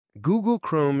Google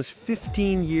Chrome's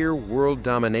 15-year world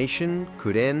domination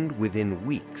could end within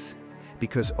weeks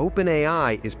because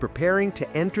OpenAI is preparing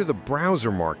to enter the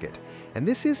browser market. And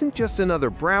this isn't just another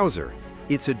browser,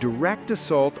 it's a direct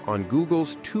assault on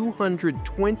Google's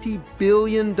 $220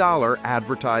 billion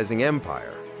advertising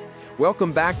empire.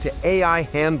 Welcome back to AI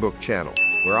Handbook channel,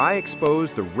 where I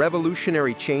expose the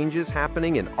revolutionary changes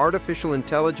happening in artificial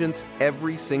intelligence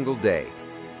every single day.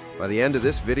 By the end of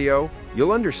this video,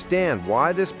 you'll understand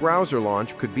why this browser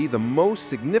launch could be the most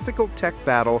significant tech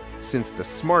battle since the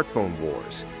smartphone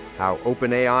wars, how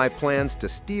OpenAI plans to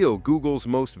steal Google's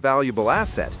most valuable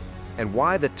asset, and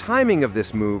why the timing of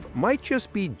this move might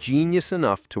just be genius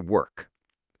enough to work.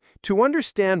 To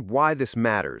understand why this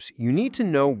matters, you need to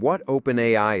know what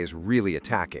OpenAI is really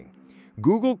attacking.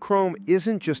 Google Chrome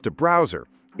isn't just a browser.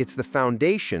 It's the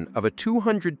foundation of a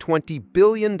 $220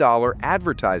 billion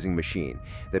advertising machine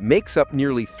that makes up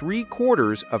nearly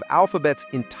 3/4 of Alphabet's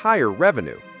entire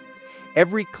revenue.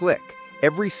 Every click,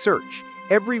 every search,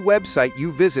 every website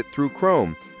you visit through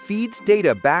Chrome feeds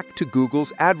data back to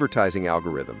Google's advertising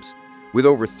algorithms. With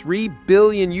over 3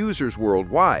 billion users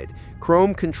worldwide,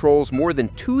 Chrome controls more than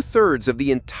 2/3 of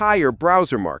the entire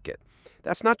browser market.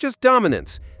 That's not just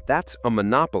dominance, that's a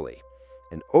monopoly.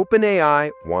 And OpenAI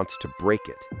wants to break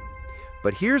it.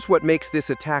 But here's what makes this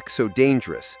attack so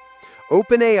dangerous.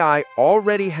 OpenAI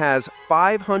already has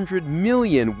 500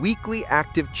 million weekly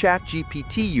active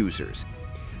ChatGPT users.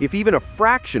 If even a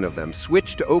fraction of them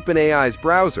switch to OpenAI's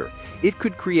browser, it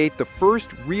could create the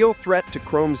first real threat to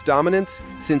Chrome's dominance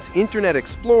since Internet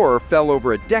Explorer fell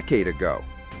over a decade ago.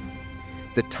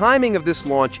 The timing of this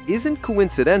launch isn't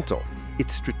coincidental,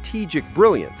 it's strategic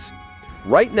brilliance.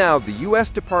 Right now, the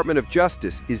U.S. Department of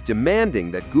Justice is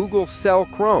demanding that Google sell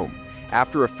Chrome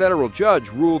after a federal judge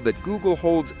ruled that Google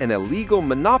holds an illegal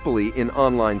monopoly in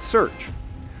online search.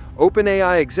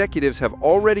 OpenAI executives have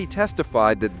already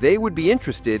testified that they would be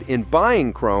interested in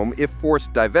buying Chrome if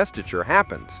forced divestiture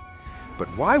happens. But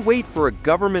why wait for a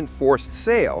government-forced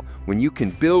sale when you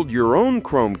can build your own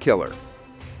Chrome killer?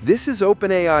 This is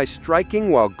OpenAI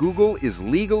striking while Google is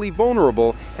legally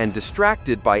vulnerable and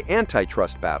distracted by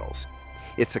antitrust battles.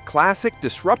 It's a classic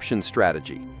disruption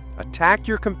strategy. Attack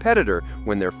your competitor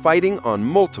when they're fighting on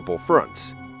multiple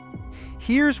fronts.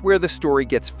 Here's where the story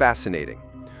gets fascinating.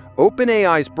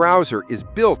 OpenAI's browser is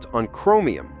built on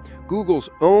Chromium, Google's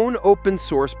own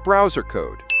open-source browser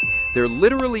code. They're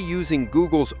literally using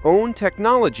Google's own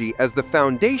technology as the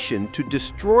foundation to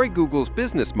destroy Google's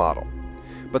business model.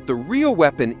 But the real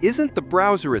weapon isn't the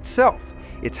browser itself,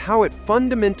 it's how it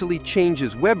fundamentally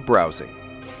changes web browsing.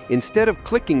 Instead of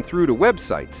clicking through to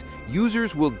websites,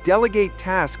 users will delegate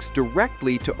tasks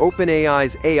directly to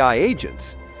OpenAI's AI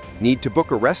agents. Need to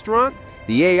book a restaurant?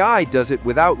 The AI does it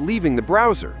without leaving the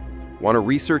browser. Want to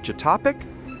research a topic?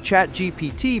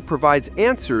 ChatGPT provides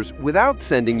answers without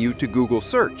sending you to Google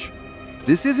Search.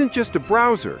 This isn't just a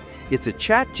browser, it's a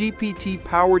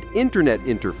ChatGPT-powered internet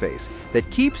interface that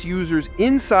keeps users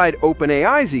inside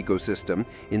OpenAI's ecosystem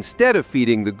instead of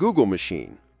feeding the Google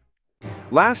machine.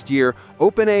 Last year,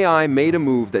 OpenAI made a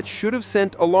move that should have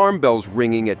sent alarm bells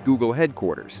ringing at Google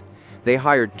headquarters. They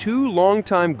hired 2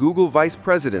 longtime Google vice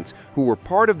presidents who were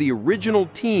part of the original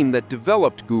team that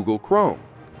developed Google Chrome.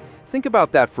 Think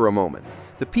about that for a moment.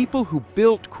 The people who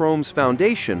built Chrome's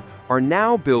foundation are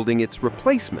now building its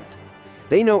replacement.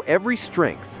 They know every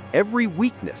strength, every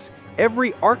weakness,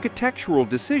 every architectural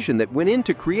decision that went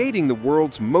into creating the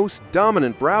world's most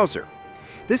dominant browser.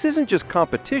 This isn't just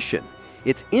competition.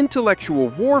 It's intellectual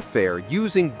warfare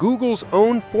using Google's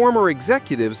own former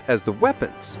executives as the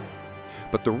weapons.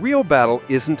 But the real battle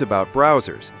isn't about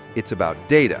browsers, it's about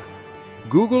data.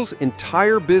 Google's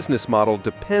entire business model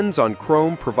depends on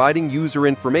Chrome providing user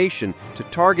information to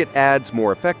target ads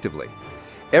more effectively.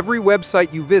 Every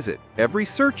website you visit, every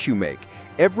search you make,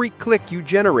 every click you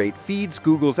generate feeds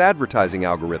Google's advertising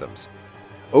algorithms.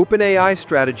 OpenAI's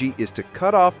strategy is to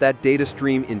cut off that data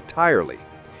stream entirely.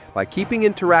 By keeping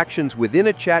interactions within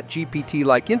a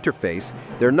ChatGPT-like interface,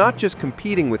 they're not just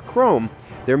competing with Chrome,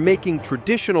 they're making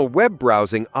traditional web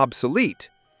browsing obsolete.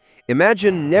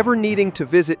 Imagine never needing to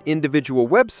visit individual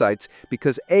websites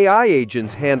because AI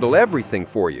agents handle everything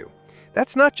for you.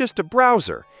 That's not just a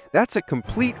browser, that's a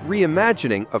complete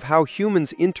reimagining of how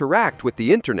humans interact with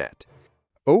the internet.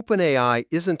 OpenAI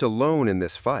isn't alone in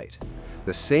this fight.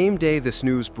 The same day this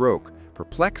news broke,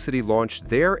 Perplexity launched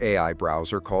their AI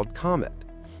browser called Comet.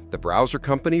 The browser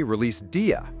company released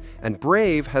Dia, and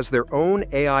Brave has their own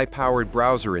AI-powered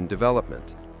browser in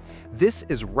development. This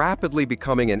is rapidly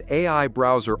becoming an AI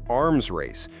browser arms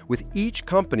race, with each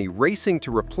company racing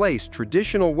to replace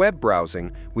traditional web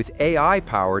browsing with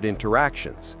AI-powered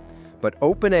interactions. But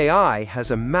OpenAI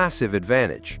has a massive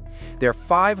advantage. Their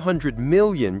 500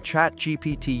 million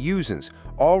ChatGPT users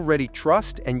already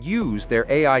trust and use their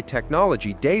AI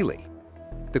technology daily.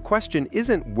 The question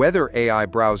isn't whether AI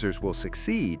browsers will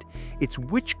succeed, it's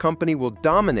which company will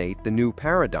dominate the new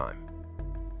paradigm.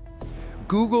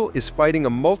 Google is fighting a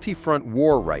multi-front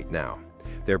war right now.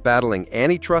 They're battling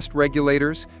antitrust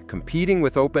regulators, competing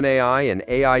with OpenAI in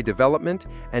AI development,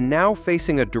 and now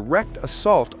facing a direct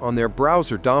assault on their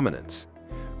browser dominance.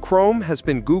 Chrome has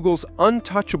been Google's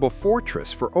untouchable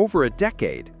fortress for over a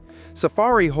decade.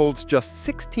 Safari holds just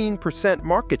 16%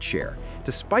 market share,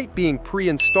 despite being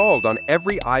pre-installed on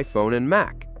every iPhone and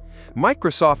Mac.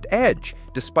 Microsoft Edge,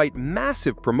 despite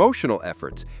massive promotional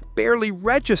efforts, barely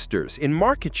registers in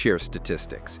market share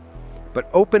statistics.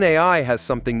 But OpenAI has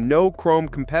something no Chrome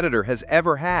competitor has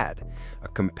ever had, a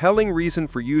compelling reason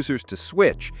for users to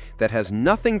switch that has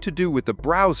nothing to do with the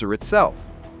browser itself.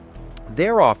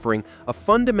 They're offering a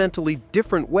fundamentally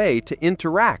different way to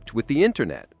interact with the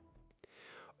internet.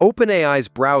 OpenAI's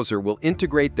browser will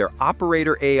integrate their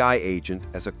Operator AI agent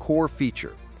as a core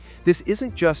feature. This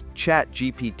isn't just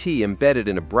ChatGPT embedded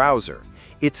in a browser.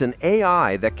 It's an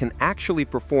AI that can actually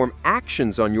perform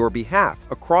actions on your behalf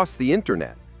across the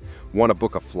internet. Want to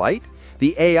book a flight?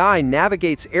 The AI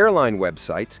navigates airline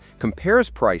websites, compares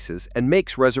prices, and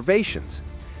makes reservations.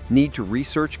 Need to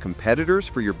research competitors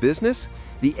for your business?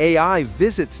 The AI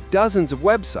visits dozens of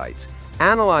websites,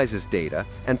 analyzes data,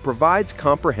 and provides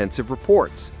comprehensive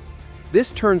reports.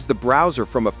 This turns the browser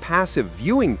from a passive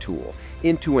viewing tool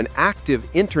into an active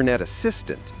internet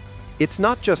assistant. It's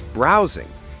not just browsing,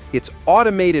 it's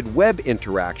automated web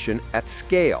interaction at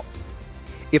scale.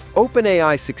 If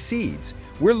OpenAI succeeds,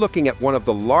 we're looking at one of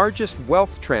the largest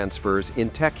wealth transfers in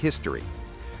tech history.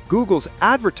 Google's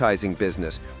advertising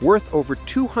business, worth over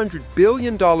 $200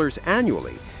 billion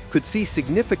annually, could see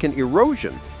significant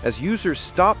erosion as users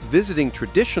stop visiting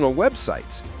traditional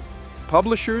websites.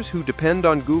 Publishers who depend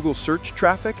on Google search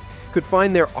traffic could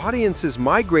find their audiences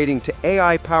migrating to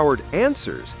AI-powered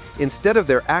answers instead of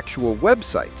their actual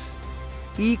websites.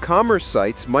 E-commerce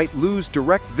sites might lose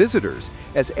direct visitors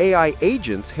as AI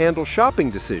agents handle shopping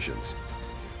decisions.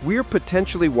 We're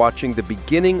potentially watching the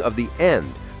beginning of the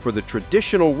end for the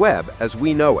traditional web as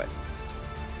we know it.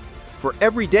 For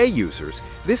everyday users,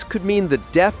 this could mean the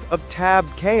death of tab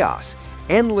chaos,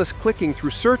 endless clicking through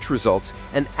search results,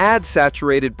 and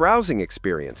ad-saturated browsing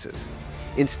experiences.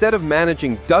 Instead of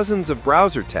managing dozens of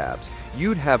browser tabs,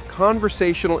 you'd have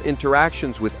conversational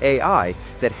interactions with AI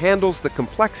that handles the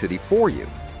complexity for you.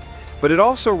 But it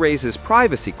also raises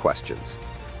privacy questions.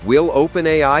 Will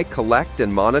OpenAI collect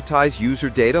and monetize user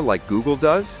data like Google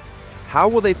does? How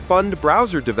will they fund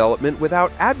browser development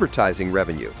without advertising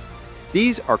revenue?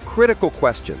 These are critical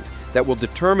questions that will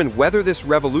determine whether this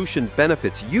revolution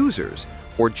benefits users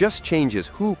or just changes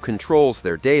who controls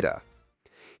their data.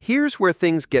 Here's where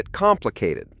things get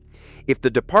complicated. If the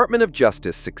Department of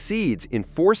Justice succeeds in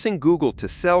forcing Google to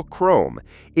sell Chrome,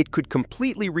 it could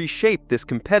completely reshape this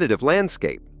competitive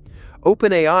landscape.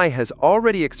 OpenAI has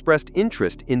already expressed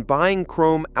interest in buying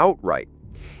Chrome outright.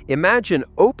 Imagine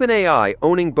OpenAI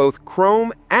owning both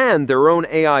Chrome and their own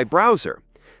AI browser.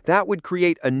 That would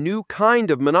create a new kind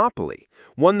of monopoly,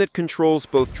 one that controls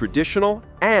both traditional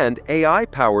and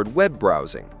AI-powered web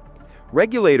browsing.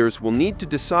 Regulators will need to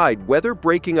decide whether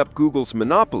breaking up Google's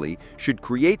monopoly should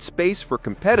create space for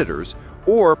competitors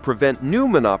or prevent new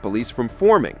monopolies from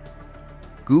forming.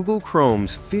 Google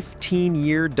Chrome's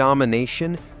 15-year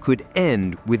domination could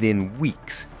end within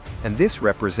weeks, and this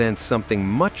represents something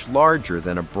much larger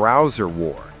than a browser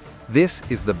war. This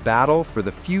is the battle for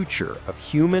the future of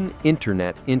human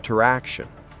internet interaction.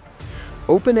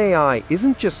 OpenAI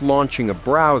isn't just launching a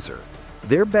browser.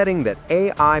 They're betting that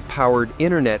AI-powered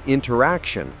internet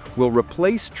interaction will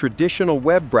replace traditional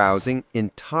web browsing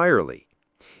entirely.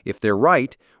 If they're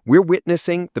right, we're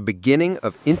witnessing the beginning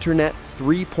of Internet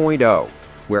 3.0,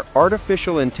 where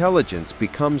artificial intelligence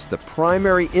becomes the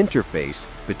primary interface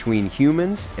between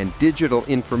humans and digital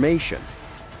information.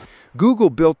 Google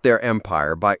built their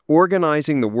empire by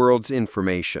organizing the world's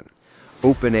information.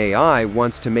 OpenAI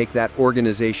wants to make that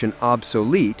organization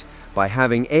obsolete by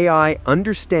having AI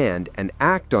understand and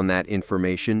act on that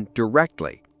information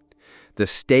directly. The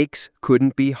stakes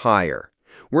couldn't be higher.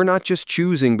 We're not just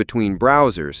choosing between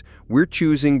browsers, we're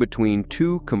choosing between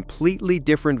two completely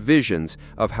different visions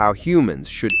of how humans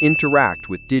should interact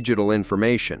with digital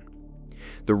information.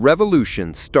 The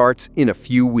revolution starts in a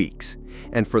few weeks,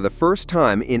 and for the first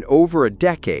time in over a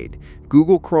decade,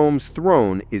 Google Chrome's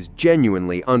throne is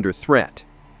genuinely under threat.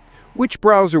 Which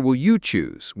browser will you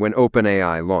choose when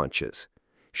OpenAI launches?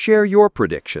 Share your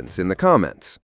predictions in the comments.